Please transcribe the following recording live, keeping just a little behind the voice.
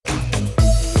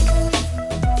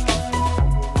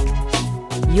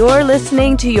You're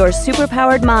listening to Your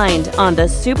Superpowered Mind on the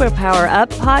Superpower Up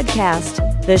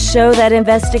podcast, the show that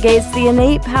investigates the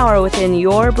innate power within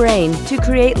your brain to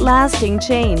create lasting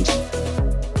change.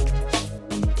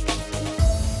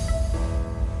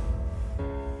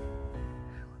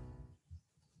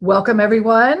 Welcome,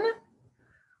 everyone.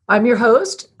 I'm your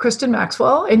host, Kristen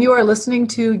Maxwell, and you are listening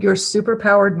to Your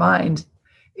Superpowered Mind.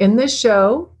 In this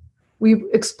show, we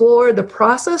explore the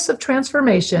process of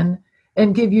transformation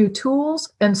and give you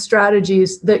tools and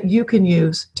strategies that you can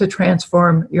use to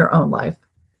transform your own life.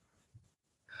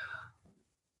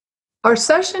 Our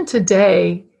session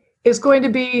today is going to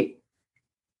be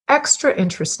extra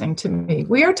interesting to me.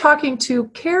 We are talking to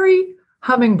Carrie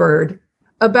Hummingbird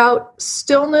about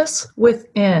stillness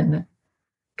within,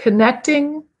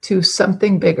 connecting to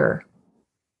something bigger.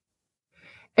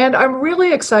 And I'm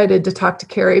really excited to talk to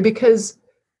Carrie because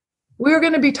we're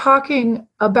going to be talking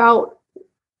about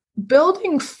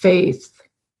building faith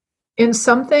in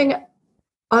something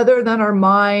other than our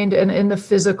mind and in the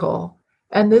physical.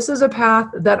 And this is a path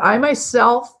that I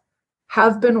myself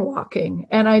have been walking.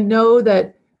 And I know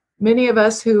that many of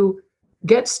us who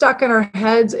get stuck in our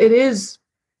heads, it is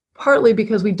partly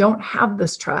because we don't have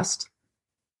this trust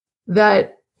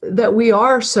that we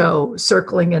are so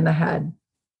circling in the head.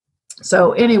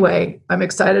 So anyway, I'm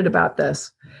excited about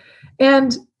this.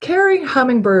 And Carrie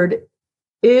Hummingbird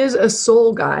is a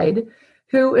soul guide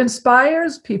who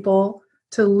inspires people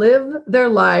to live their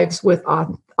lives with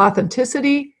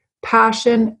authenticity,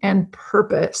 passion, and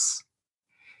purpose.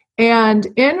 And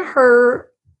in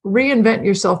her Reinvent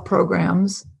Yourself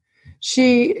programs,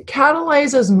 she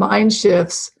catalyzes mind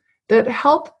shifts that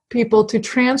help people to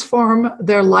transform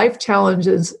their life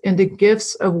challenges into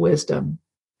gifts of wisdom.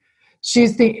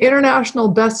 She's the international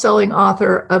best-selling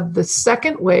author of The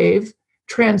Second Wave,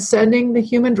 Transcending the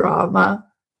Human Drama,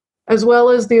 as well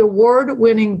as the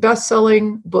award-winning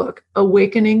best-selling book,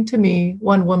 Awakening to Me,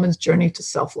 One Woman's Journey to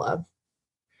Self-Love.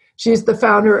 She's the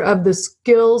founder of the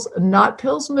Skills Not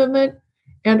Pills movement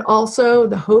and also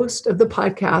the host of the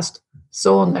podcast,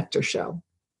 Soul Nectar Show.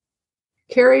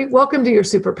 Carrie, welcome to Your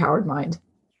Superpowered Mind.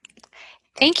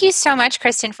 Thank you so much,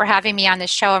 Kristen, for having me on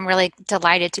this show. I'm really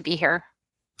delighted to be here.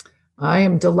 I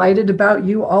am delighted about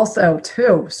you also,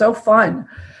 too. So fun.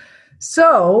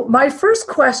 So my first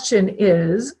question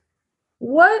is,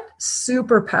 what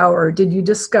superpower did you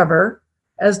discover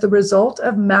as the result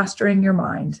of mastering your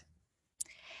mind?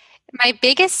 My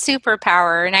biggest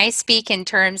superpower, and I speak in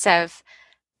terms of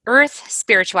earth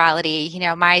spirituality,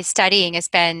 my studying has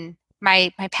been,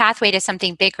 my pathway to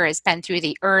something bigger has been through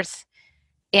the earth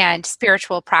and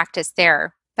spiritual practice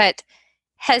there, but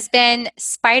has been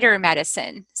spider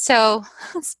medicine. So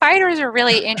spiders are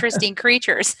really interesting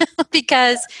creatures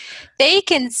because they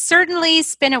can certainly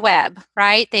spin a web,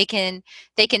 right? They can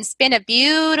spin a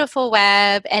beautiful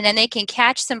web and then they can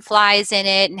catch some flies in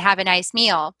it and have a nice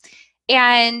meal.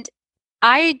 And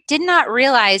I did not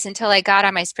realize until I got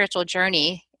on my spiritual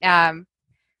journey,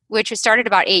 which was started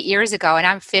about 8 years ago, and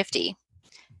I'm 50,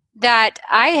 that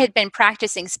I had been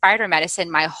practicing spider medicine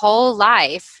my whole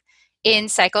life in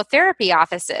psychotherapy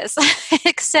offices,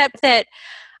 except that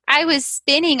I was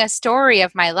spinning a story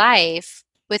of my life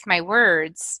with my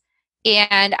words,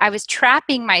 and I was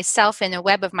trapping myself in the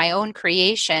web of my own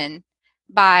creation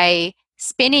by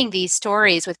spinning these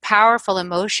stories with powerful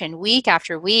emotion week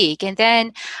after week. And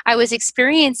then I was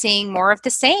experiencing more of the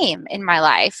same in my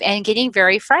life and getting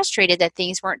very frustrated that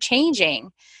things weren't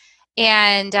changing.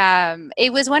 And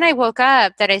it was when I woke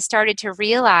up that I started to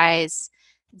realize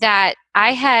that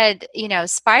I had,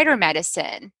 spider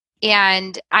medicine,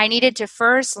 and I needed to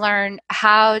first learn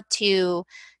how to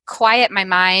quiet my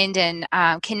mind and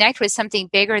connect with something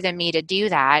bigger than me to do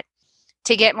that,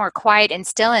 to get more quiet and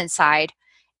still inside.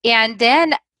 And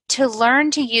then to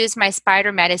learn to use my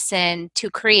spider medicine to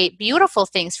create beautiful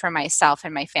things for myself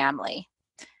and my family.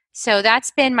 So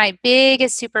that's been my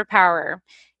biggest superpower,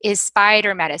 is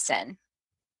spider medicine.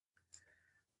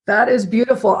 That is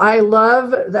beautiful. I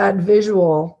love that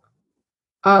visual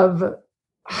of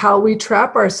how we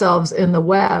trap ourselves in the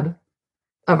web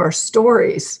of our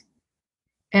stories.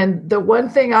 And the one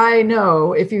thing I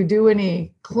know, if you do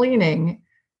any cleaning,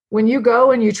 when you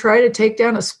go and you try to take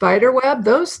down a spider web,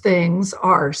 those things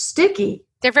are sticky.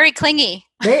 They're very clingy.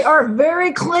 They are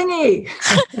very clingy.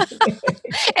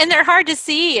 And they're hard to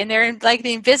see, and they're like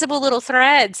the invisible little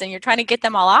threads, and you're trying to get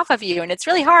them all off of you, and it's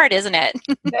really hard, isn't it?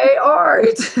 They are.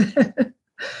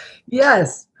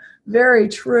 Yes, very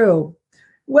true.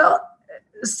 Well,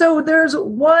 so there's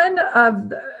one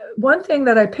thing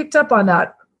that I picked up on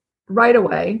that right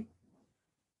away,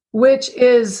 which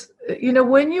is,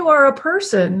 when you are a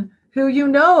person who you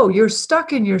know, you're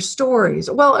stuck in your stories.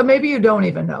 Well, maybe you don't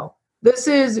even know. This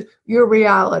is your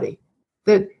reality.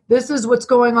 That this is what's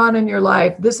going on in your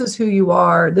life. This is who you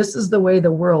are. This is the way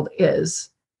the world is.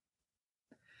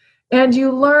 And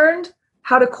you learned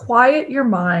how to quiet your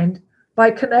mind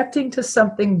by connecting to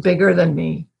something bigger than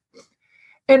me.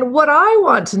 And what I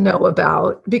want to know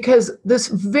about, because this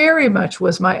very much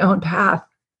was my own path,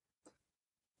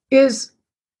 is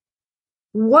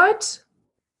what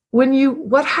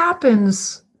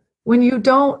happens when you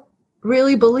don't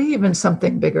really believe in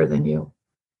something bigger than you?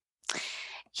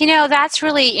 That's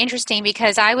really interesting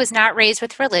because I was not raised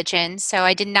with religion, so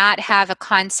I did not have a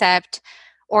concept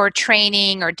or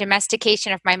training or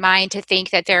domestication of my mind to think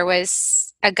that there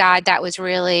was a God that was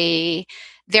really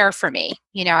there for me.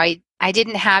 I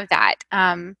didn't have that.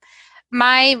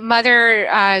 My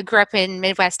mother grew up in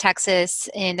Midwest Texas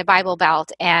in the Bible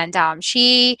Belt, and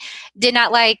she did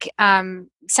not like some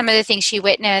of the things she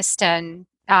witnessed and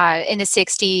in the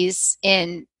 60s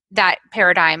in that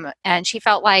paradigm. And she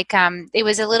felt like it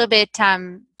was a little bit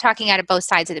talking out of both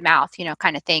sides of the mouth,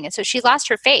 kind of thing. And so she lost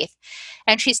her faith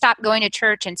and she stopped going to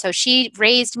church. And so she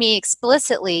raised me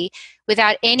explicitly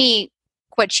without any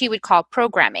what she would call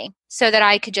programming so that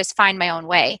I could just find my own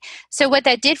way. So what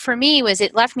that did for me was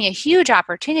it left me a huge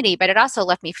opportunity, but it also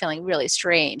left me feeling really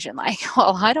strange and like,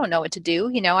 well, I don't know what to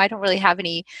do. I don't really have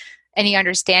any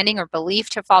understanding or belief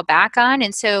to fall back on.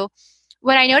 And so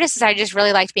what I noticed is I just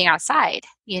really liked being outside,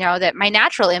 that my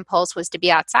natural impulse was to be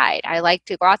outside. I like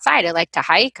to go outside. I like to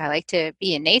hike. I like to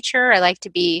be in nature. I like to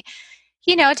be,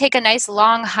 take a nice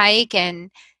long hike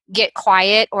and get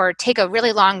quiet, or take a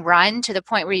really long run to the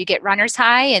point where you get runner's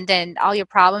high and then all your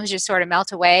problems just sort of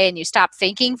melt away and you stop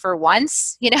thinking for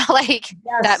once, like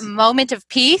Yes. that moment of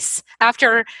peace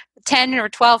after 10 or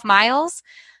 12 miles.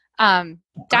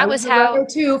 That was a how runner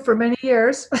too for many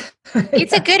years.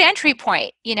 it's a good entry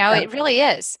point. It really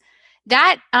is.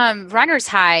 That runner's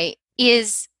high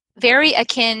is very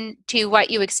akin to what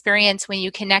you experience when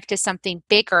you connect to something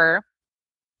bigger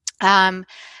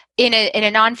in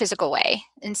a non-physical way.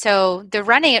 And so the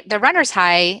runner's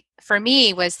high for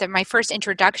me was my first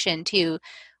introduction to,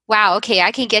 wow, okay,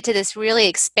 I can get to this really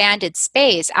expanded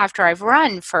space after I've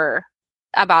run for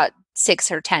about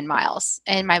 6 or 10 miles,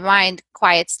 and my mind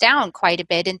quiets down quite a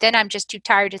bit, and then I'm just too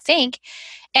tired to think.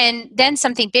 And then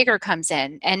something bigger comes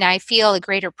in and I feel a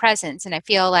greater presence and I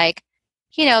feel like,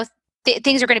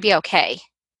 things are going to be okay.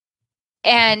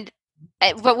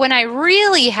 But when I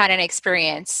really had an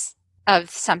experience of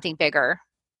something bigger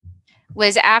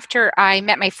was after I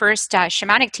met my first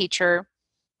shamanic teacher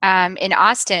in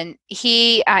Austin.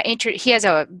 He has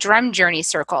a drum journey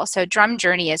circle. So drum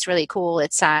journey is really cool.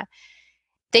 It's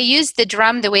they use the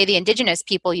drum the way the indigenous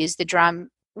people use the drum.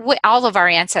 All of our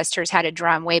ancestors had a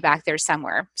drum way back there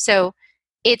somewhere. So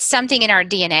it's something in our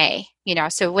DNA,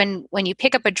 So when you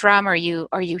pick up a drum or you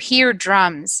hear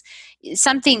drums,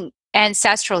 something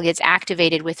ancestral gets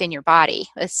activated within your body.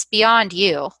 It's beyond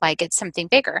you, like it's something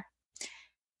bigger.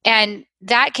 And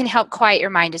that can help quiet your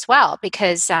mind as well,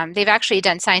 because they've actually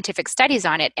done scientific studies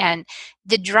on it. And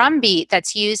the drum beat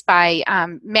that's used by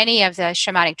many of the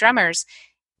shamanic drummers,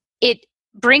 it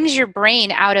brings your brain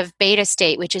out of beta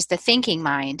state, which is the thinking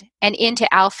mind, and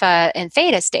into alpha and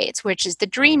theta states, which is the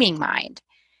dreaming mind.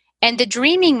 And the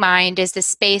dreaming mind is the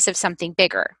space of something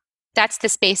bigger. That's the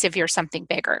space of your something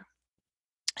bigger.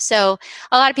 So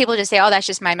a lot of people just say, oh, that's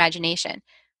just my imagination.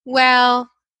 Well,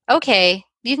 okay,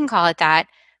 you can call it that,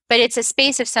 but it's a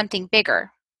space of something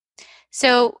bigger.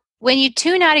 So when you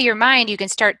tune out of your mind, you can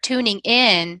start tuning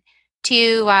in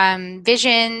to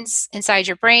visions inside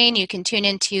your brain. You can tune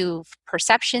into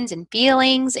perceptions and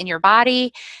feelings in your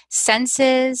body,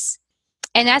 senses.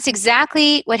 And that's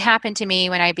exactly what happened to me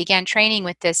when I began training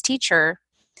with this teacher.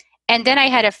 And then I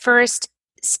had a first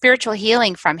spiritual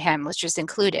healing from him, which was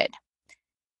included.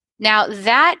 Now,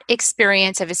 that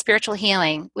experience of a spiritual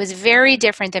healing was very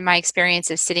different than my experience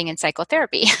of sitting in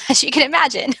psychotherapy, as you can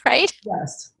imagine, right?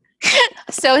 Yes.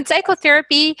 So in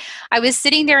psychotherapy, I was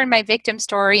sitting there in my victim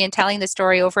story and telling the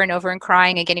story over and over and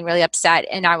crying and getting really upset.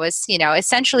 And I was,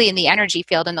 essentially in the energy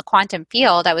field, in the quantum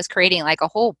field, I was creating like a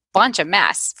whole bunch of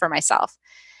mess for myself.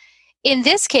 In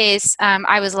this case,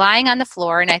 I was lying on the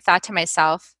floor and I thought to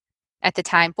myself at the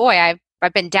time, boy,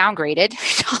 I've been downgraded.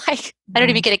 Like I don't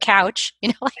even get a couch,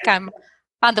 like I'm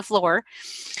on the floor.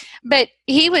 But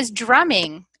he was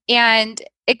drumming and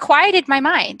it quieted my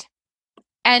mind.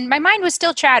 And my mind was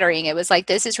still chattering. It was like,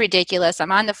 this is ridiculous.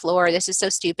 I'm on the floor. This is so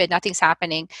stupid. Nothing's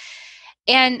happening.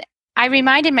 And I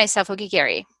reminded myself, okay,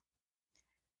 Gary,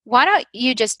 why don't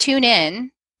you just tune in?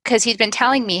 Because he'd been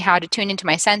telling me how to tune into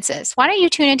my senses. Why don't you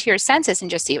tune into your senses and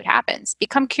just see what happens?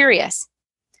 Become curious.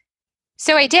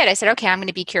 So I did. I said, okay, I'm going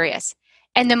to be curious.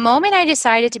 And the moment I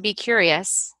decided to be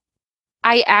curious,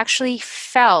 I actually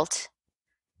felt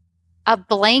a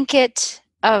blanket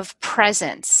of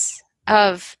presence,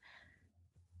 of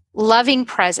loving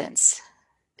presence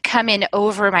come in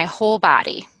over my whole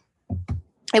body.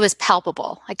 It was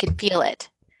palpable. I could feel it.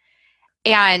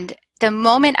 And the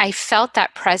moment I felt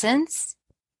that presence,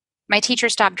 my teacher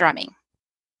stopped drumming.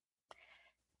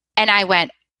 And I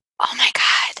went, oh my God,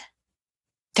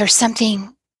 there's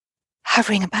something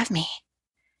hovering above me.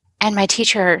 And my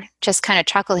teacher just kind of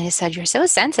chuckled and he said, you're so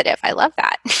sensitive. I love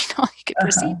that. You could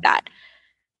perceive that.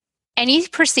 And he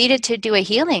proceeded to do a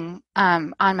healing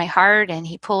on my heart, and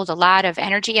he pulled a lot of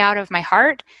energy out of my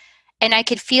heart, and I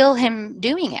could feel him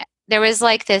doing it. There was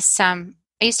like this, I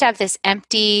used to have this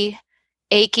empty,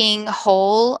 aching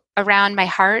hole around my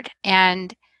heart,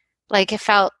 and like it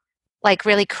felt like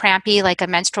really crampy, like a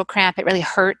menstrual cramp. It really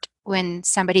hurt when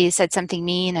somebody said something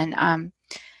mean, and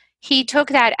he took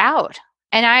that out.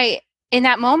 And in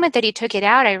that moment that he took it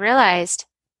out, I realized,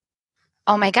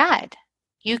 oh my God,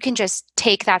 you can just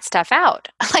take that stuff out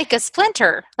like a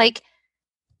splinter. Like,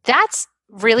 that's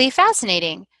really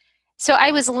fascinating. So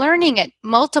I was learning at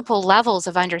multiple levels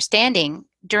of understanding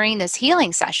during this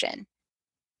healing session.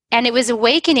 And it was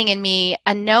awakening in me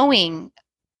a knowing,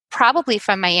 probably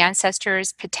from my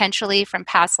ancestors, potentially from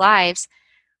past lives,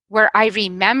 where I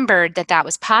remembered that that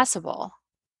was possible.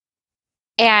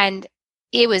 And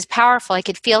it was powerful. I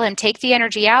could feel him take the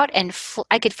energy out, and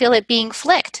I could feel it being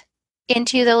flicked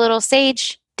into the little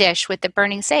sage dish with the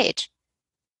burning sage.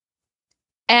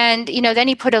 And, then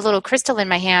he put a little crystal in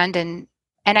my hand, and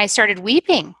I started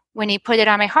weeping when he put it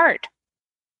on my heart.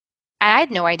 I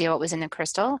had no idea what was in the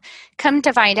crystal. Come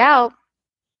to find out,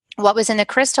 what was in the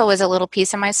crystal was a little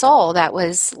piece of my soul that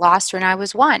was lost when I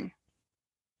was 1.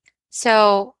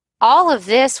 So all of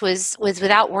this was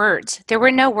without words. There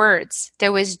were no words.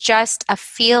 There was just a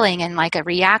feeling and like a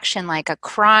reaction, like a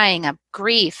crying, a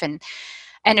grief, and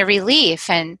a relief.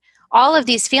 And all of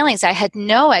these feelings I had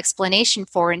no explanation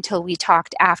for until we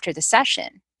talked after the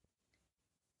session.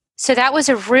 So that was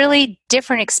a really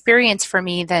different experience for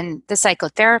me than the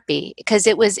psychotherapy, because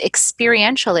it was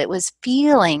experiential. It was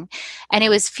feeling, and it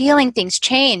was feeling things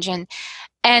change. And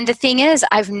the thing is,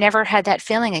 I've never had that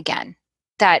feeling again.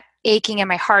 That aching in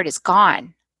my heart is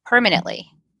gone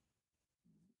permanently.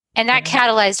 And that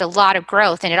catalyzed a lot of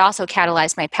growth. And it also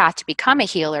catalyzed my path to become a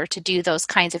healer, to do those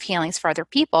kinds of healings for other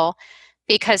people,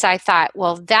 because I thought,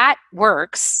 well, that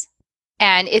works.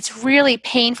 And it's really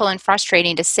painful and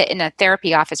frustrating to sit in a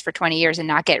therapy office for 20 years and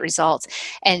not get results.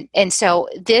 And so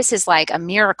this is like a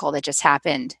miracle that just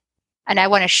happened. And I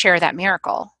want to share that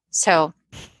miracle. So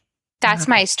that's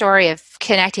my story of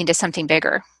connecting to something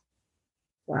bigger.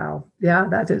 Wow. Yeah,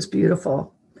 that is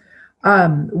beautiful.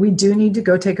 We do need to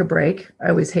go take a break. I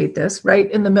always hate this, right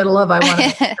in the middle of, I want to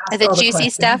ask the all the juicy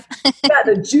questions. stuff. Yeah,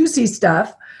 the juicy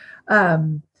stuff.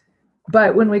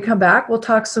 But when we come back, we'll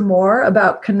talk some more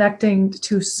about connecting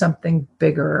to something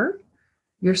bigger,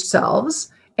 yourselves.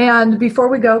 And before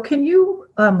we go, can you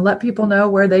let people know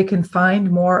where they can find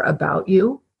more about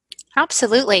you?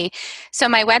 Absolutely. So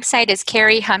my website is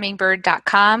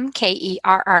kerrihummingbird.com,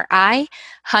 Kerri,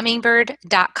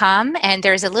 hummingbird.com. And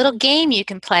there's a little game you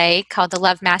can play called the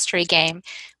Love Mastery Game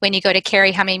when you go to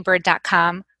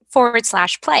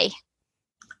kerrihummingbird.com/play.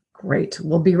 Great.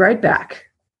 We'll be right back.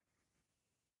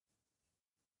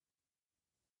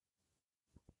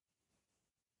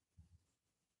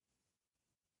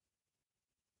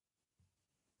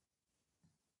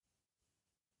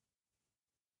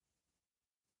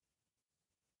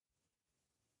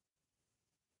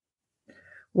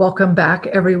 Welcome back,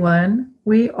 everyone.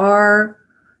 We are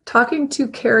talking to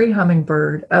Kerri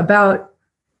Hummingbird about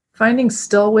finding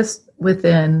still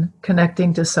within,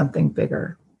 connecting to something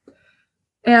bigger.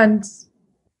 And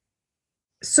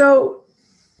so,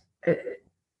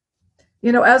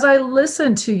 as I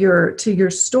listen to your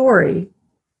story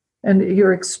and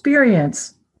your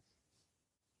experience,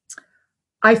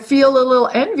 I feel a little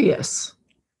envious.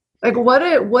 Like,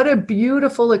 what a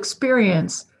beautiful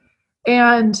experience.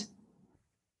 And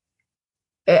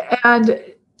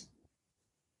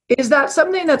is that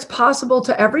something that's possible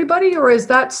to everybody, or is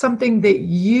that something that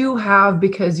you have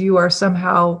because you are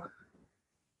somehow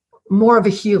more of a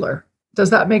healer? Does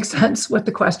that make sense, what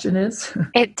the question is?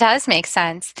 It does make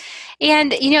sense.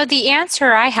 And, the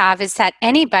answer I have is that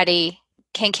anybody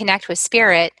can connect with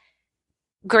spirit,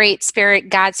 great spirit,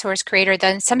 God, source, creator,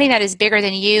 then something that is bigger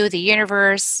than you, the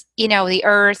universe, the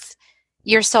earth,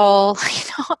 your soul.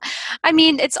 I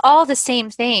mean, it's all the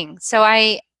same thing. So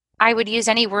I I would use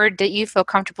any word that you feel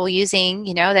comfortable using,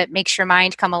 that makes your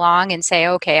mind come along and say,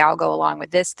 okay, I'll go along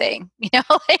with this thing,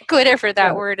 like whatever that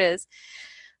Right. word is.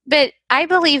 But I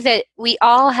believe that we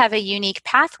all have a unique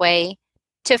pathway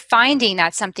to finding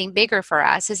that something bigger for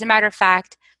us. As a matter of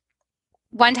fact,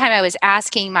 one time I was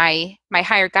asking my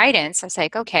higher guidance, I was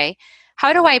like, okay,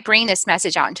 how do I bring this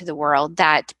message out into the world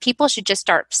that people should just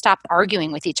stop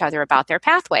arguing with each other about their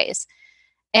pathways,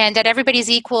 and that everybody's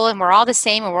equal and we're all the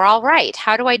same and we're all right?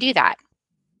 How do I do that?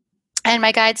 And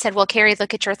my guide said, well, Carrie,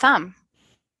 look at your thumb.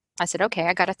 I said, okay,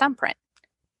 I got a thumbprint.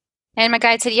 And my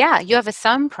guide said, yeah, you have a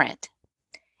thumbprint.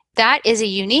 That is a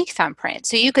unique thumbprint.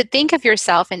 So you could think of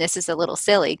yourself, and this is a little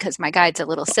silly because my guide's a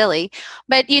little silly,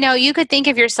 but you could think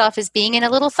of yourself as being in a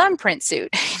little thumbprint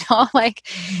suit,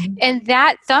 and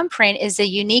that thumbprint is a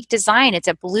unique design. It's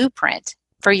a blueprint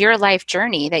for your life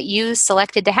journey that you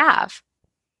selected to have.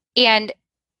 And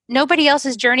nobody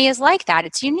else's journey is like that.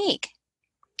 It's unique.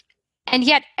 And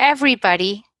yet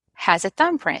everybody has a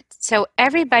thumbprint. So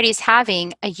everybody's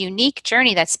having a unique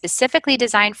journey that's specifically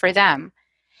designed for them.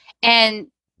 And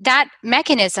that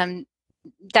mechanism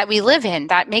that we live in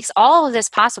that makes all of this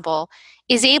possible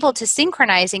is able to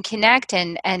synchronize and connect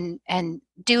and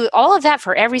do all of that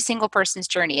for every single person's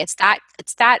journey. It's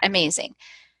that amazing.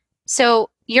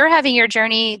 So you're having your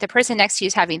journey, the person next to you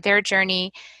is having their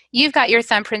journey. You've got your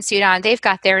thumbprint suit on, they've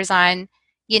got theirs on.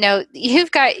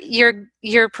 You've got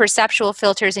your perceptual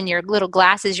filters and your little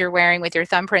glasses you're wearing with your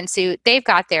thumbprint suit. They've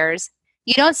got theirs.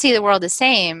 You don't see the world the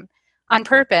same on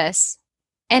purpose.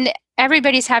 And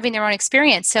everybody's having their own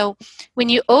experience. So when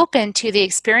you open to the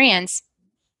experience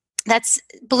that's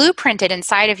blueprinted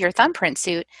inside of your thumbprint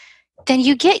suit, then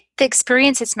you get the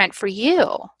experience that's meant for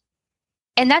you.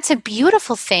 And that's a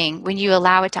beautiful thing when you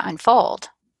allow it to unfold.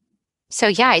 So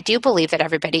yeah, I do believe that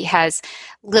everybody has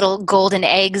little golden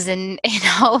eggs and,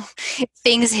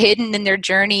 things hidden in their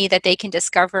journey that they can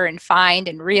discover and find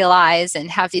and realize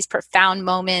and have these profound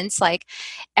moments. Like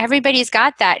everybody's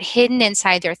got that hidden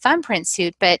inside their thumbprint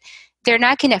suit, but they're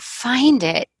not going to find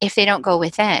it if they don't go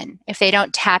within, if they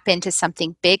don't tap into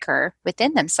something bigger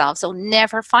within themselves. They'll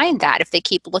never find that if they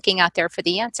keep looking out there for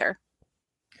the answer.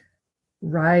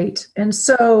 Right. And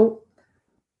so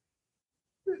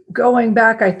going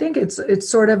back, I think it's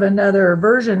sort of another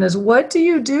version is what do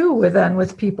you do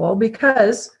with people?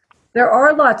 Because there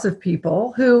are lots of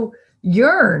people who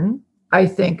yearn, I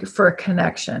think, for a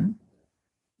connection,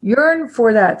 yearn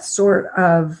for that sort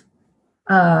of,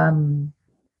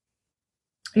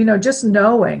 just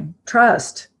knowing,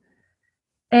 trust.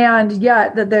 And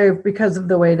yet that because of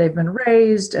the way they've been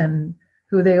raised and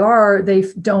who they are, they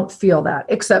don't feel that,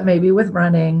 except maybe with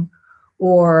running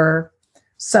or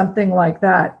something like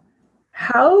that.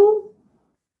 How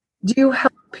do you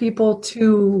help people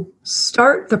to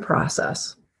start the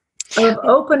process of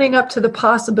opening up to the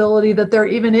possibility that there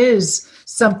even is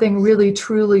something really,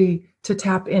 truly to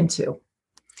tap into?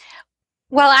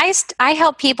 Well, I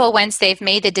help people once they've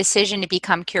made the decision to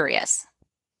become curious.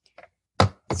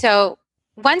 So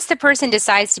once the person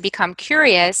decides to become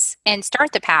curious and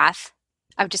start the path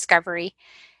of discovery,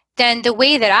 then the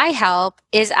way that I help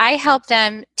is I help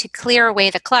them to clear away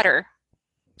the clutter,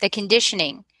 the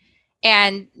conditioning,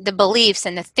 and the beliefs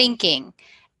and the thinking.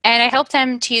 And I help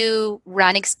them to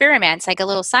run experiments like a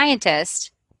little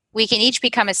scientist. We can each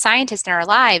become a scientist in our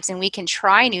lives, and we can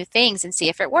try new things and see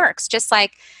if it works. Just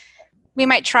like we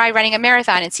might try running a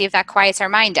marathon and see if that quiets our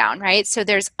mind down, right? So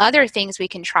there's other things we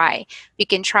can try. We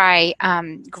can try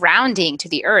grounding to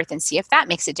the earth and see if that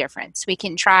makes a difference. We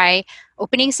can try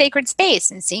opening sacred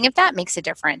space and seeing if that makes a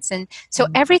difference. And so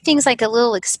everything's like a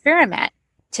little experiment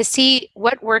to see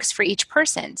what works for each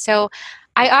person. So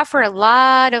I offer a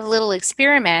lot of little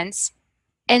experiments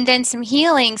and then some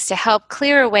healings to help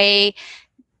clear away,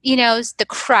 the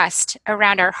crust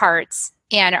around our hearts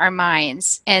and our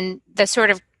minds and the sort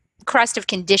of crust of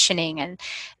conditioning, and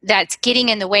that's getting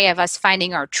in the way of us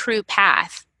finding our true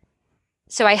path.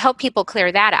 So I help people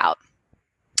clear that out.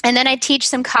 And then I teach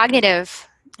some cognitive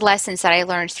lessons that I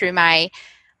learned through my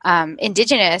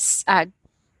indigenous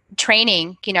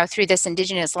training, through this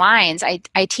indigenous lines.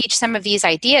 I teach some of these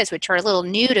ideas, which are a little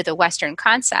new to the Western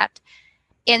concept.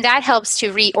 And that helps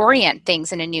to reorient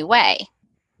things in a new way.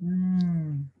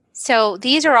 So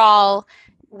these are all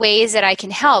ways that I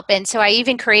can help. And so I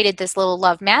even created this little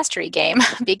love mastery game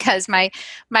because my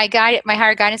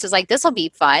higher guidance was like, this will be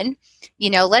fun.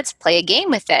 Let's play a game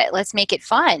with it. Let's make it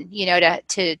fun,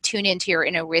 to tune into your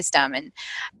inner wisdom.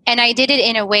 And I did it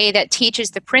in a way that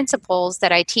teaches the principles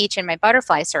that I teach in my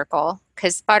butterfly circle,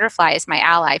 because butterfly is my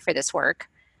ally for this work.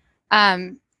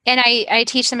 And I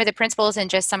teach some of the principles and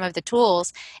just some of the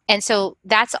tools. And so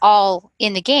that's all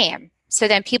in the game. So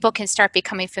then people can start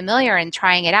becoming familiar and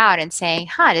trying it out and saying,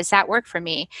 does that work for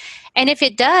me? And if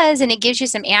it does, and it gives you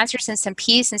some answers and some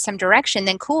peace and some direction,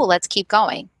 then cool, let's keep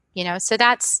going. So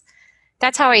that's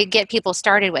how I get people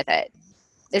started with it,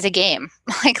 is a game.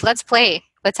 Like, let's play.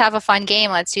 Let's have a fun game.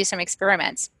 Let's do some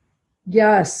experiments.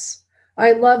 Yes,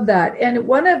 I love that. And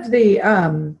one of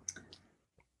the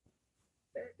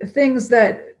things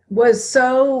that was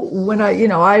so, when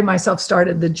I myself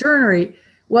started the journey,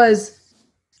 was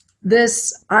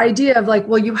this idea of like,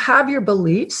 well, you have your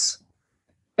beliefs,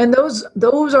 and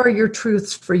those are your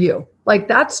truths for you. Like,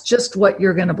 that's just what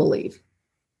you're going to believe,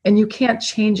 and you can't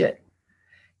change it.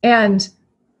 And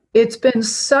it's been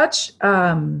such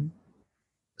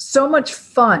so much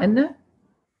fun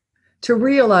to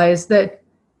realize that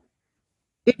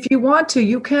if you want to,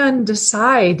 you can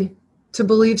decide to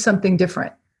believe something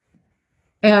different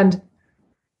and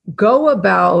go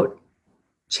about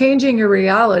changing your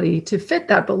reality to fit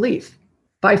that belief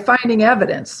by finding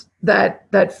evidence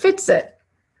that fits it.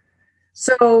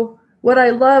 So what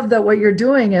I love that what you're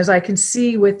doing is, I can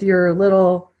see with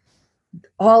your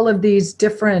all of these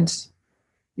different,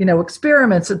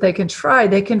 experiments that they can try,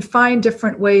 they can find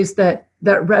different ways that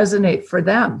resonate for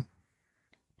them.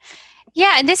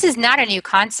 Yeah, and this is not a new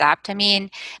concept. I mean,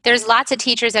 there's lots of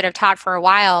teachers that have taught for a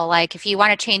while, like, if you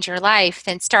want to change your life,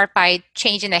 then start by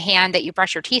changing the hand that you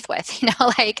brush your teeth with,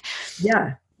 like,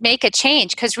 Yeah. make a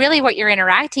change. Because really what you're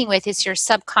interacting with is your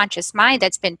subconscious mind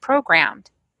that's been programmed.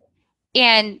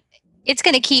 And it's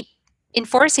going to keep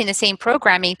enforcing the same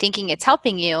programming, thinking it's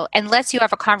helping you, unless you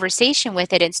have a conversation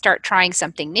with it and start trying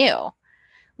something new,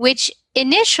 which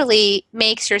initially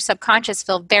makes your subconscious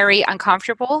feel very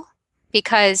uncomfortable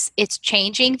because it's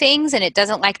changing things and it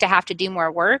doesn't like to have to do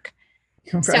more work.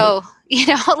 Right. So,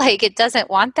 like, it doesn't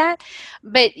want that.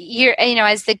 But you're,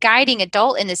 as the guiding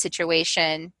adult in the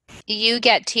situation, you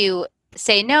get to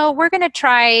say, no, we're going to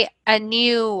try a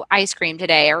new ice cream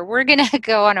today, or we're going to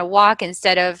go on a walk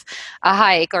instead of a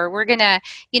hike, or we're going to,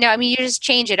 you just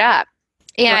change it up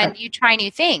and right. You try new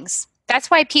things.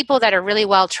 That's why people that are really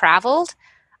well traveled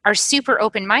are super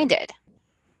open-minded,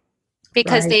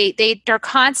 because right. they're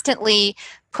constantly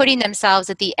putting themselves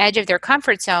at the edge of their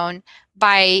comfort zone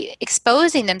by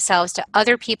exposing themselves to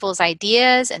other people's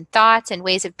ideas and thoughts and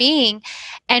ways of being.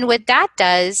 And what that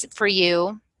does for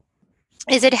you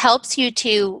is it helps you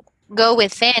to go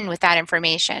within with that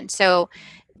information. So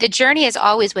the journey is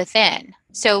always within.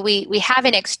 So we have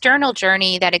an external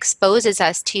journey that exposes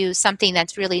us to something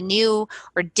that's really new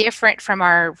or different from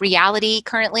our reality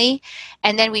currently.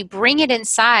 And then we bring it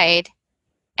inside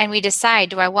and we decide,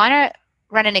 do I want to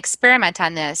run an experiment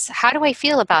on this? How do I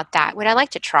feel about that? Would I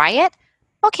like to try it?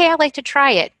 Okay, I'd like to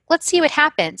try it. Let's see what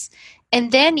happens.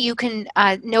 And then you can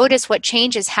notice what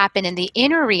changes happen in the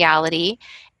inner reality.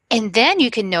 And then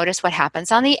you can notice what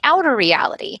happens on the outer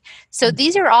reality. So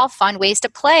these are all fun ways to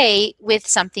play with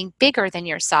something bigger than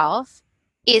yourself,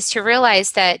 is to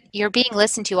realize that you're being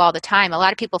listened to all the time. A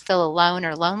lot of people feel alone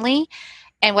or lonely.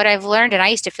 And what I've learned, and I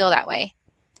used to feel that way,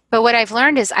 but what I've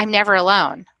learned is I'm never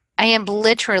alone. I am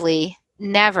literally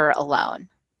never alone.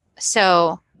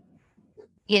 So,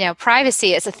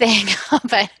 privacy is a thing,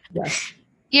 but yes.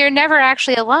 You're never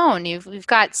actually alone. We've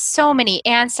got so many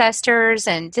ancestors,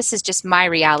 and this is just my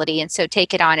reality, and so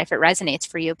take it on if it resonates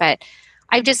for you. But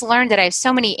I've just learned that I have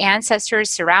so many ancestors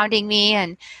surrounding me,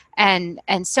 and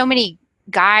so many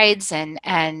guides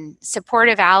and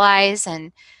supportive allies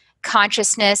and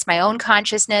consciousness, my own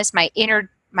consciousness, my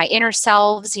inner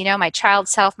selves, my child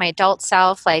self, my adult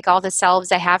self, like all the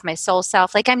selves I have, my soul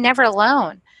self. Like, I'm never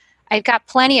alone. I've got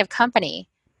plenty of company.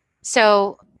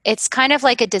 So it's kind of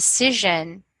like a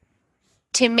decision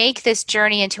to make this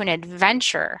journey into an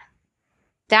adventure.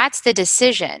 That's the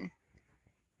decision.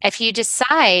 If you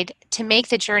decide to make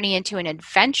the journey into an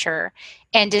adventure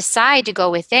and decide to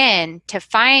go within to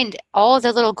find all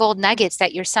the little gold nuggets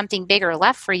that you're something bigger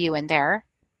left for you in there,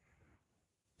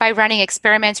 by running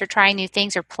experiments or trying new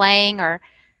things or playing or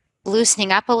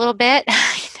loosening up a little bit,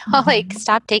 like,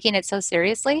 stop taking it so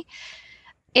seriously.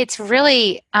 It's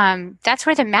really, that's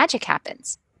where the magic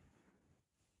happens.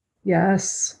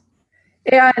 Yes.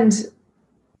 And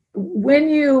when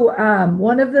you,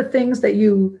 one of the things that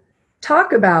you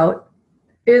talk about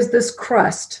is this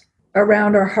crust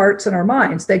around our hearts and our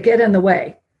minds that get in the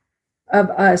way of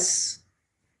us,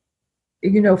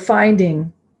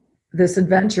 finding this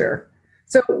adventure.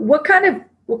 So what kind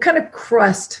of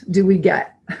crust do we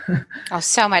get? Oh,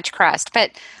 so much crust.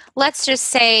 But let's just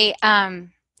say,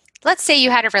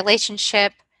 you had a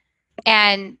relationship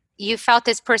and you felt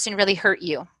this person really hurt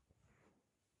you.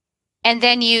 And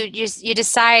then you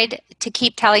decide to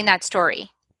keep telling that story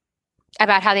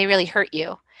about how they really hurt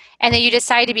you. And then you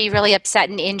decide to be really upset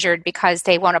and injured because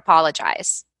they won't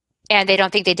apologize and they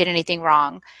don't think they did anything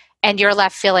wrong. And you're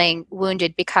left feeling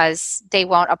wounded because they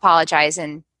won't apologize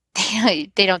and they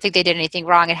don't think they did anything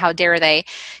wrong. And how dare they?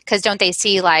 Because don't they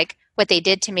see like what they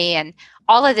did to me? And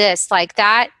all of this, like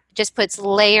that just puts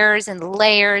layers and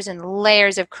layers and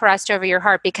layers of crust over your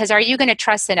heart. Because are you going to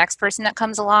trust the next person that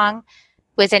comes along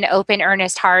with an open,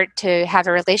 earnest heart to have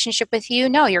a relationship with you?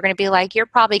 No, you're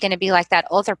probably going to be like that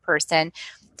other person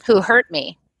who hurt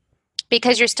me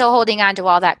because you're still holding on to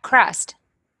all that crust.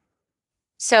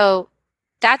 So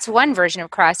that's one version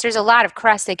of crust. There's a lot of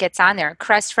crust that gets on there.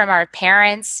 Crust from our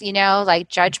parents, like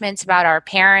judgments about our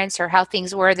parents or how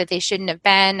things were that they shouldn't have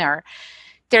been, or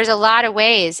there's a lot of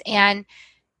ways. And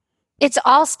it's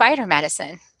all spider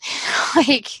medicine.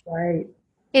 Right.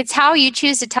 It's how you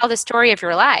choose to tell the story of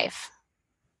your life.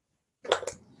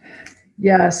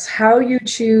 Yes, how you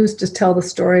choose to tell the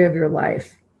story of your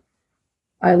life.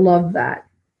 I love that.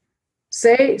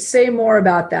 Say more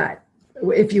about that,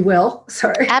 if you will.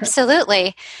 Sorry.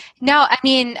 Absolutely. No, I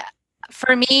mean,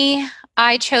 for me,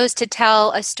 I chose to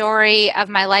tell a story of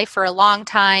my life for a long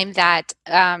time that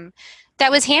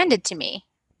was handed to me.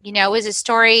 It was a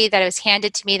story that was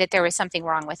handed to me that there was something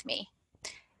wrong with me.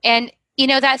 And,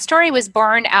 that story was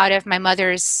born out of my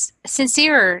mother's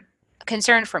sincere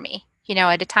concern for me,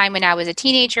 at a time when I was a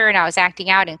teenager and I was acting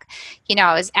out and,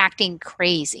 I was acting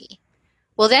crazy.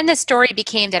 Well, then the story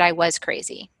became that I was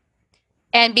crazy.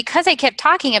 And because I kept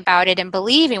talking about it and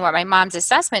believing what my mom's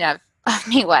assessment of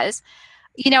me was,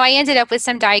 I ended up with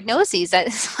some diagnoses that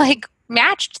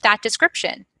matched that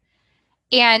description.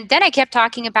 And then I kept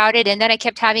talking about it. And then I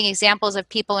kept having examples of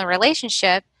people in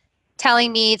relationship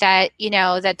telling me that,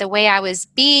 that the way I was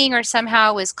being or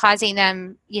somehow was causing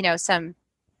them,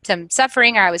 some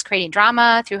suffering, or I was creating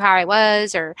drama through how I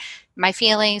was or my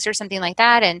feelings or something like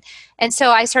that. And so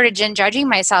I started judging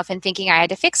myself and thinking I had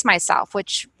to fix myself,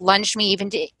 which lunged me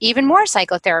even more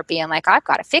psychotherapy. And I've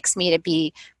got to fix me to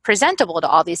be presentable to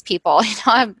all these people.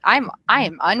 I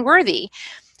am unworthy.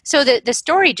 So the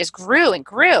story just grew and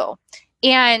grew,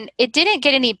 and it didn't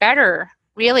get any better.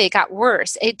 Really, it got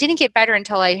worse. It didn't get better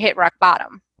until I hit rock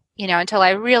bottom, until I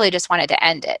really just wanted to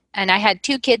end it. And I had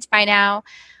 2 kids by now.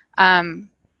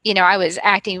 I was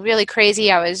acting really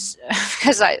crazy. I was,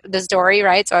 because the story,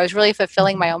 right? So I was really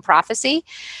fulfilling my own prophecy.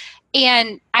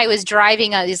 And I was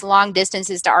driving these long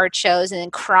distances to art shows and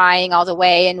then crying all the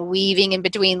way and weaving in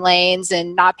between lanes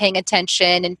and not paying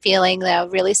attention and feeling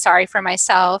really sorry for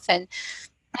myself. And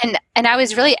I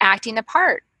was really acting the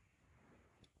part.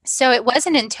 So it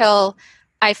wasn't until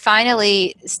I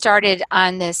finally started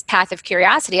on this path of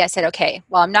curiosity, I said, okay,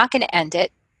 well, I'm not going to end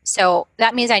it. So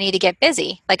that means I need to get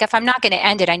busy. If I'm not going to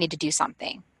end it, I need to do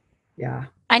something. Yeah.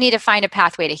 I need to find a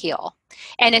pathway to heal.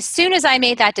 And as soon as I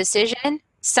made that decision,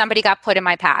 somebody got put in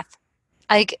my path.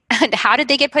 How did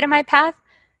they get put in my path?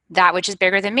 That which is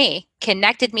bigger than me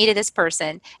connected me to this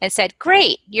person and said,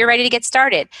 great, you're ready to get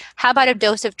started. How about a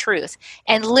dose of truth?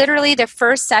 And literally the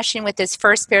first session with this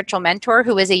first spiritual mentor,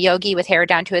 who was a yogi with hair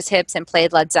down to his hips and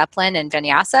played Led Zeppelin and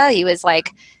vinyasa, he was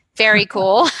very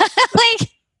cool.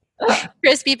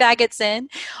 Crispy Baggett's in.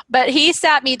 But he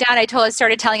sat me down. I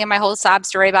started telling him my whole sob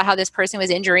story about how this person was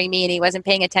injuring me and he wasn't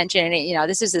paying attention. And,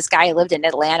 this was this guy who lived in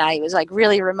Atlanta. He was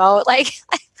really remote.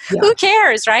 Who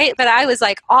cares, right? But I was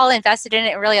all invested in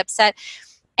it and really upset.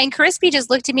 And Crispy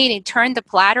just looked at me and he turned the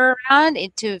platter around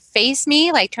to face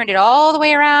me, turned it all the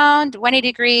way around 180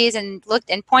 degrees and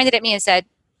looked and pointed at me and said,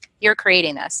 you're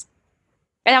creating this.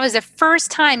 And that was the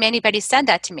first time anybody said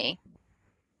that to me.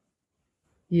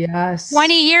 Yes.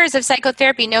 20 years of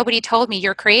psychotherapy, nobody told me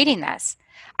you're creating this.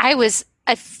 I was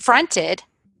affronted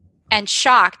and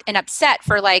shocked and upset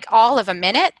for all of a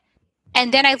minute.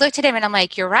 And then I looked at him and I'm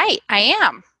like, you're right, I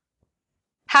am.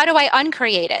 How do I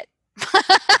uncreate it?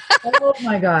 Oh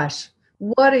my gosh.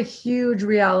 What a huge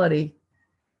reality.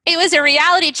 It was a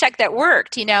reality check that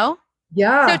worked,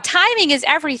 Yeah. So timing is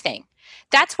everything.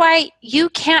 That's why you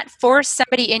can't force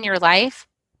somebody in your life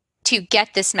to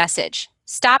get this message.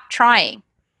 Stop trying.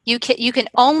 You can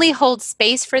only hold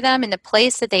space for them in the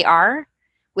place that they are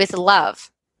with love.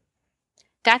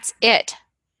 That's it.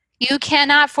 You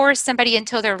cannot force somebody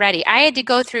until they're ready. I had to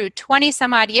go through 20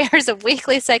 some odd years of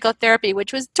weekly psychotherapy,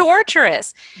 which was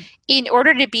torturous, in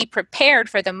order to be prepared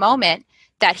for the moment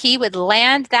that he would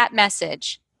land that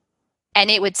message and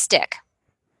it would stick.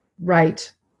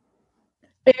 Right.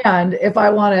 And if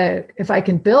I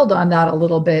can build on that a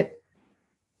little bit,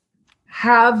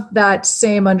 have that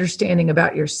same understanding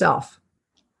about yourself.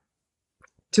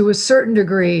 To a certain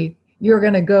degree, you're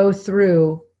going to go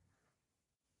through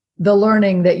the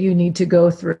learning that you need to go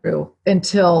through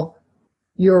until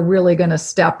you're really going to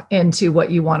step into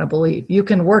what you want to believe. You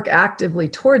can work actively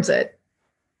towards it.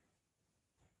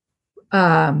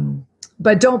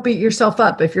 But don't beat yourself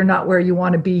up if you're not where you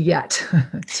want to be yet,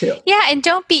 too. Yeah, and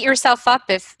don't beat yourself up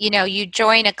if, you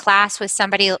join a class with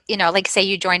somebody, like say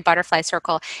you join Butterfly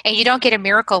Circle and you don't get a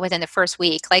miracle within the first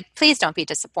week. Like, please don't be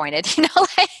disappointed.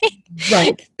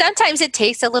 Right. Sometimes it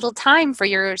takes a little time for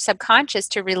your subconscious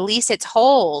to release its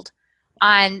hold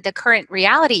on the current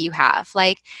reality you have.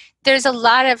 Like, there's a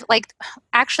lot of,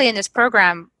 actually in this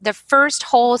program, the first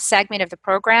whole segment of the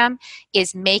program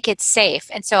is make it safe.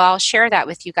 And so I'll share that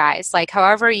with you guys. Like,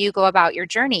 however you go about your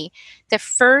journey, the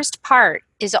first part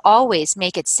is always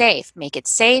make it safe, make it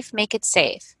safe, make it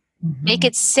safe. Mm-hmm. Make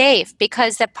it safe,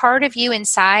 because the part of you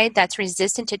inside that's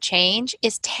resistant to change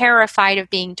is terrified of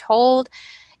being told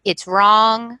it's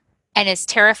wrong, and is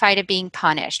terrified of being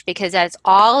punished, because that's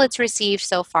all it's received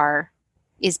so far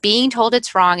is being told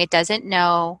it's wrong, it doesn't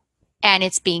know, and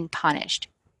it's being punished.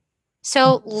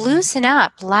 So loosen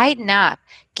up, lighten up,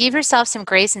 give yourself some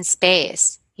grace and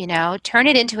space, turn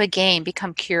it into a game,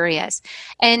 become curious,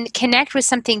 and connect with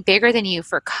something bigger than you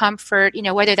for comfort,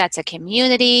 whether that's a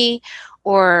community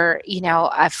or,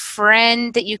 a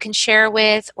friend that you can share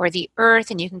with, or the earth,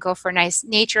 and you can go for nice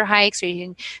nature hikes, or you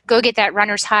can go get that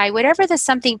runner's high, whatever the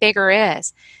something bigger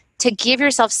is, to give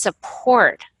yourself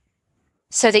support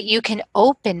so that you can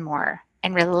open more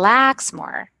and relax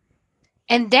more.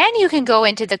 And then you can go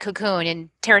into the cocoon and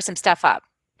tear some stuff up,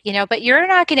 but you're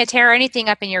not going to tear anything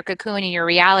up in your cocoon, in your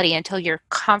reality, until you're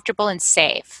comfortable and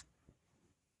safe.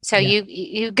 So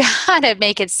you got to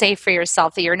make it safe for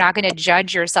yourself, that you're not going to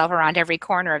judge yourself around every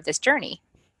corner of this journey.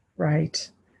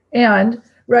 Right. And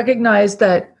recognize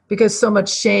that because so much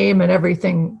shame and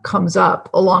everything comes up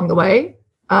along the way,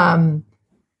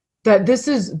 that this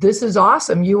is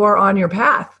awesome. You are on your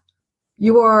path.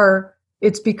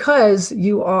 It's because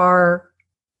you are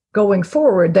going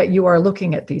forward that you are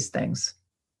looking at these things.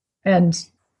 And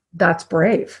that's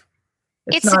brave.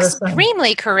 It's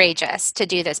extremely courageous to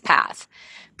do this path,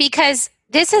 because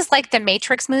this is like the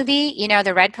Matrix movie,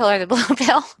 the red pill or the blue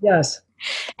pill. Yes.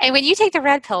 And when you take the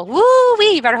red pill,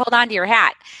 woo-wee, you better hold on to your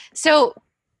hat. So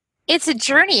it's a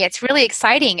journey. It's really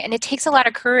exciting. And it takes a lot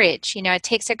of courage. It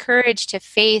takes a courage to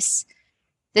face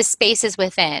the spaces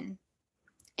within.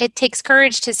 It takes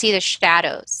courage to see the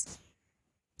shadows,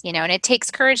 and it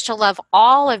takes courage to love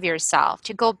all of yourself,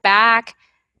 to go back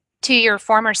to your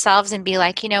former selves and be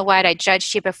like, you know what, I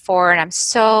judged you before and I'm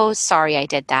so sorry I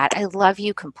did that. I love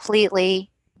you completely.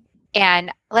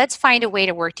 And let's find a way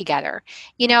to work together.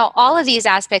 All of these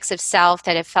aspects of self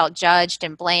that have felt judged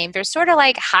and blamed, they're sort of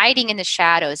like hiding in the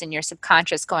shadows in your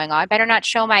subconscious, going, oh, I better not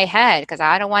show my head because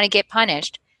I don't want to get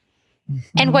punished.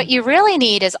 Mm-hmm. And what you really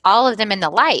need is all of them in the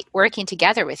light working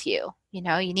together with you. You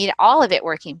need all of it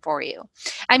working for you.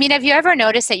 I mean, have you ever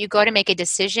noticed that you go to make a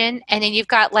decision and then you've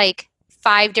got like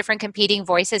 5 different competing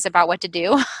voices about what to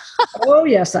do? Oh,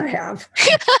 yes, I have.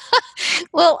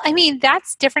 Well, I mean,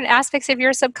 that's different aspects of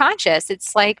your subconscious.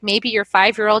 It's like maybe your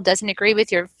 5-year-old doesn't agree with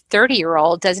your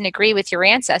 30-year-old, doesn't agree with your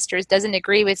ancestors, doesn't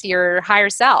agree with your higher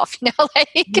self.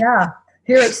 Yeah.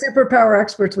 Here at Superpower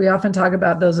Experts, we often talk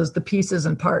about those as the pieces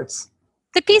and parts.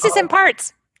 The pieces and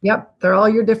parts. Yep. They're all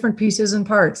your different pieces and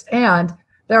parts. And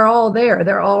they're all there.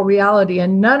 They're all reality.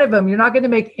 And none of them, you're not going to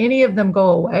make any of them go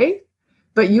away,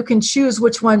 but you can choose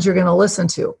which ones you're going to listen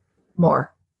to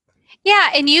more. Yeah.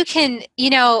 And you can,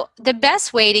 the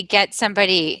best way to get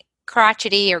somebody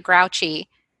crotchety or grouchy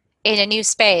in a new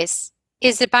space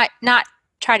is to not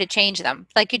try to change them.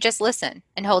 Like, you just listen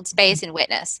and hold space and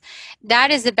witness. That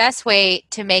is the best way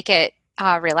to make it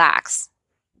relax,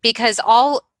 because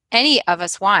all any of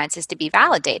us wants is to be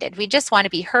validated. We just want to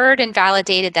be heard and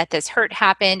validated that this hurt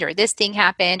happened, or this thing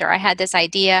happened, or I had this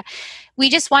idea. We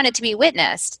just want it to be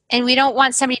witnessed. And we don't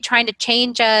want somebody trying to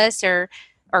change us, or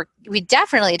we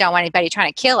definitely don't want anybody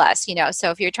trying to kill us, So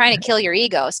if you're trying to kill your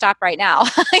ego, stop right now.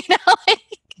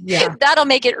 Yeah. That'll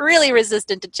make it really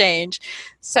resistant to change.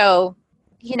 So,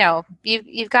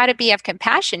 you've got to have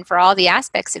compassion for all the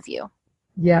aspects of you.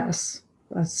 Yes,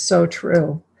 that's so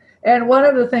true. And one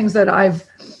of the things that I've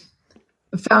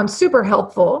found super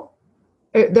helpful,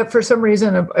 that for some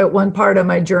reason at one part of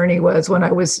my journey was when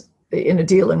I was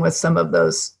dealing with some of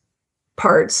those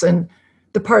parts, and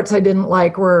the parts I didn't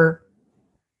like were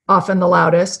often the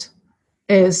loudest,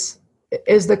 is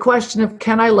the question of,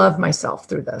 can I love myself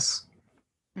through this?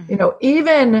 Mm-hmm.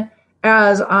 Even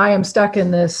as I am stuck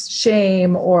in this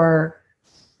shame or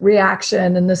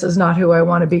reaction, and this is not who I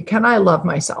want to be, can I love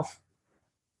myself?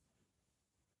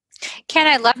 Can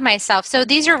I love myself? So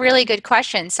these are really good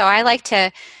questions. So I like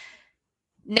to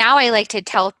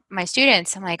tell my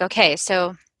students, I'm like, okay,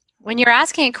 so when you're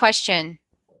asking a question,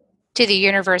 to the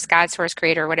universe, God, source,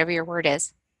 creator, whatever your word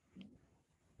is,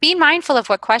 be mindful of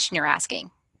what question you're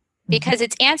asking, because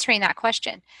it's answering that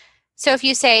question. So if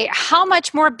you say, how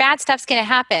much more bad stuff's going to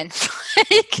happen?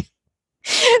 Like,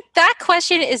 that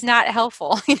question is not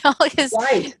helpful, because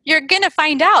Right. you're going to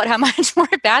find out how much more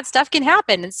bad stuff can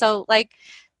happen. And so, like,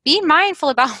 be mindful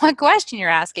about what question you're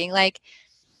asking. Like,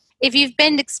 if you've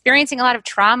been experiencing a lot of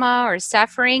trauma or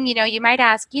suffering, you might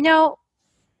ask,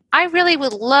 I really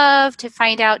would love to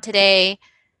find out today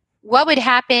what would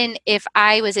happen if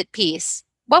I was at peace.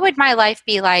 What would my life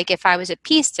be like if I was at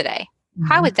peace today?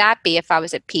 How would that be if I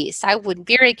was at peace? I would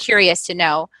be very curious to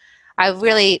know. I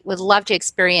really would love to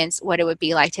experience what it would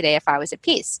be like today if I was at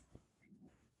peace.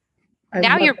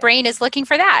 Now your brain is looking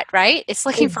for that, right? It's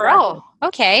looking for,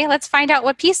 okay, let's find out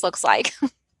what peace looks like.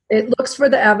 It looks for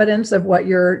the evidence of what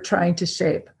you're trying to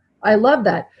shape. I love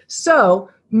that. So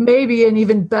maybe an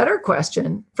even better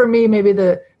question for me, maybe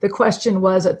the question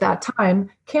was at that time,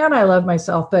 can I love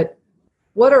myself? But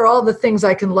what are all the things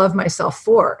I can love myself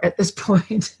for at this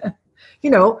point?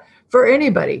 For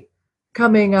anybody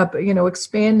coming up,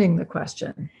 expanding the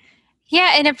question.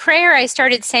 Yeah, and a prayer I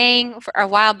started saying for a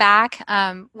while back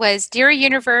was, Dear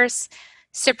Universe,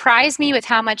 surprise me with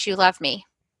how much you love me.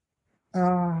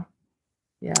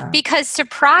 Yeah. Because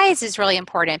surprise is really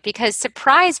important, because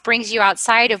surprise brings you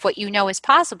outside of what you know is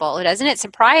possible, doesn't it?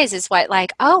 Surprise is what,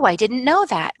 like, oh, I didn't know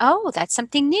that. Oh, that's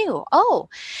something new. Oh,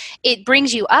 it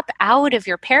brings you up out of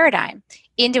your paradigm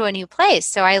into a new place.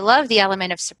 So I love the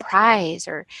element of surprise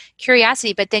or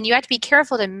curiosity, but then you have to be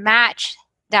careful to match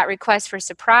that request for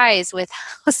surprise with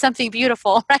something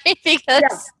beautiful, right?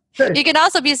 Because you can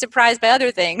also be surprised by other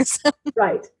things.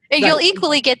 Right. And you'll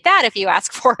equally get that if you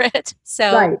ask for it.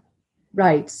 So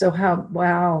Right. So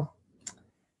wow.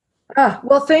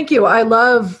 Well, thank you. I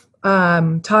love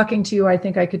talking to you. I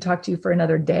think I could talk to you for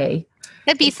another day.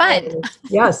 That'd be fun.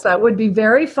 Yes, that would be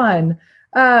very fun.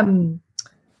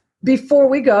 Before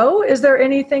we go, is there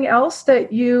anything else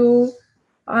that you,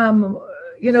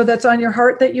 that's on your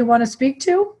heart that you want to speak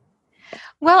to?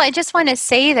 Well, I just want to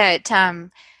say that,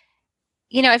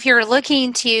 if you're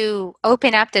looking to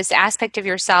open up this aspect of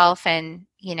yourself and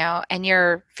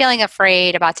you're feeling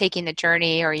afraid about taking the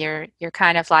journey, or you're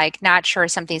kind of like not sure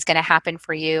something's going to happen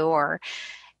for you, or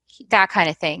that kind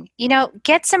of thing,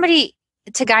 get somebody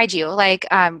to guide you, like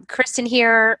Kristen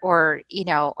here, or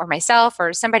or myself,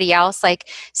 or somebody else. Like,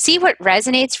 see what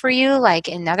resonates for you. Like,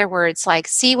 in other words, like,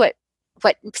 see what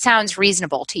sounds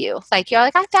reasonable to you. Like, you're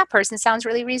like, that person sounds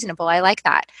really reasonable. I like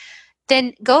that.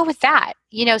 Then go with that.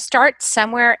 Start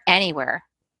somewhere, anywhere,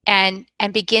 and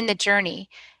begin the journey.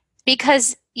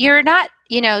 Because you're not,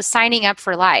 signing up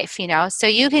for life, so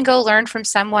you can go learn from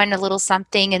someone a little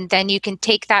something, and then you can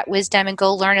take that wisdom and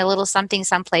go learn a little something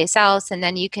someplace else, and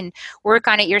then you can work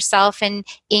on it yourself and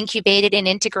incubate it and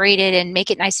integrate it and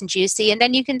make it nice and juicy, and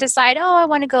then you can decide, I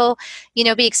want to go,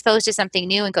 be exposed to something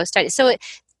new and go study. So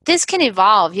this can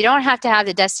evolve. You don't have to have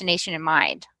the destination in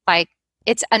mind. Like,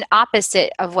 it's an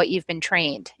opposite of what you've been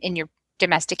trained in your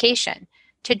domestication,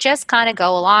 to just kind of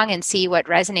go along and see what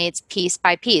resonates piece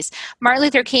by piece. Martin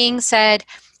Luther King said,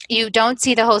 you don't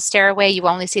see the whole stairway, you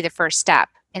only see the first step.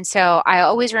 And so I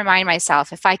always remind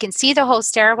myself, if I can see the whole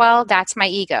stairwell, that's my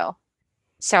ego.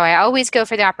 So I always go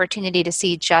for the opportunity to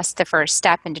see just the first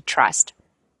step and to trust.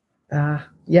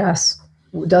 Yes.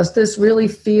 Does this really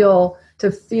feel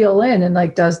in? And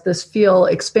like, does this feel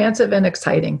expansive and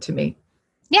exciting to me?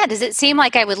 Yeah, does it seem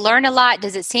like I would learn a lot?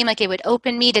 Does it seem like it would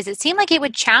open me? Does it seem like it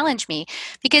would challenge me?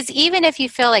 Because even if you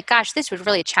feel like, gosh, this would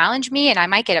really challenge me and I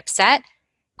might get upset,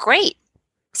 great.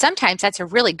 Sometimes that's a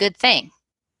really good thing.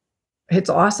 It's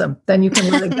awesome. Then you can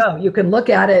let it go. You can look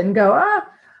at it and go,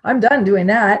 I'm done doing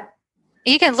that.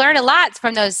 You can learn a lot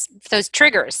from those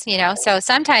triggers, So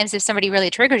sometimes if somebody really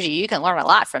triggers you, you can learn a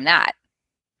lot from that.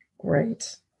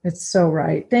 Great. It's so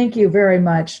right. Thank you very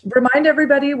much. Remind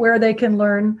everybody where they can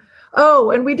learn.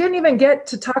 Oh, and we didn't even get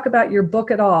to talk about your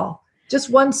book at all. Just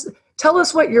once, tell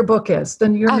us what your book is.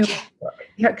 Then your new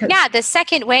book. Yeah, The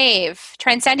Second Wave,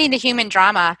 Transcending the Human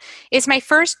Drama, is my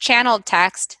first channeled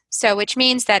text. So, which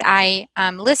means that I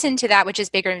listen to that which is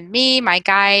bigger than me. My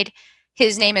guide,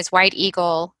 his name is White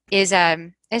Eagle, is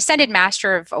an ascended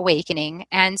master of awakening.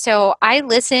 And so I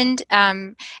listened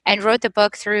and wrote the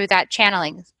book through that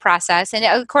channeling process. And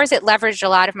of course, it leveraged a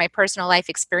lot of my personal life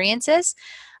experiences.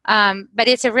 But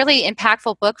it's a really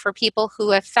impactful book for people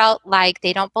who have felt like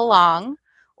they don't belong,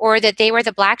 or that they were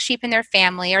the black sheep in their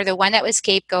family, or the one that was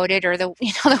scapegoated, or the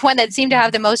one that seemed to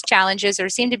have the most challenges, or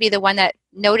seemed to be the one that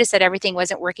noticed that everything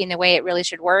wasn't working the way it really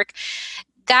should work.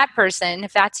 That person,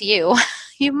 if that's you,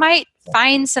 you might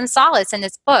find some solace in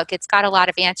this book. It's got a lot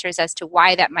of answers as to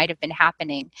why that might have been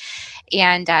happening,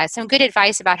 and some good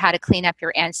advice about how to clean up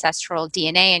your ancestral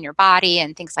DNA in your body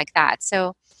and things like that.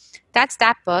 So that's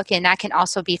that book, and that can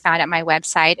also be found at my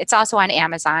website. It's also on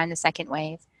Amazon, The Second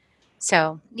Wave.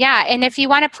 So yeah, and if you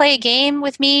want to play a game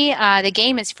with me, the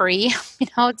game is free.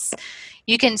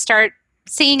 You can start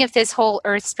seeing if this whole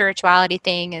earth spirituality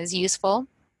thing is useful.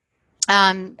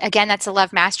 Again, that's a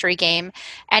love mastery game,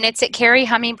 and it's at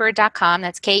kerrihummingbird.com.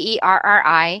 That's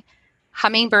KERRI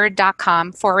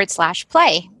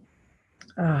hummingbird.com/play.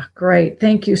 Great.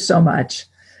 Thank you so much.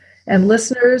 And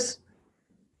listeners,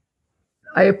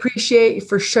 I appreciate you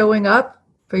for showing up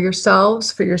for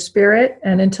yourselves, for your spirit.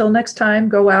 And until next time,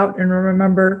 go out and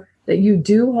remember that you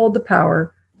do hold the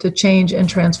power to change and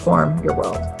transform your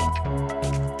world.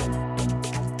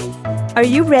 Are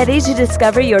you ready to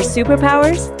discover your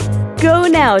superpowers? Go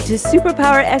now to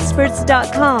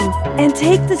superpowerexperts.com and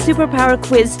take the superpower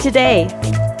quiz today.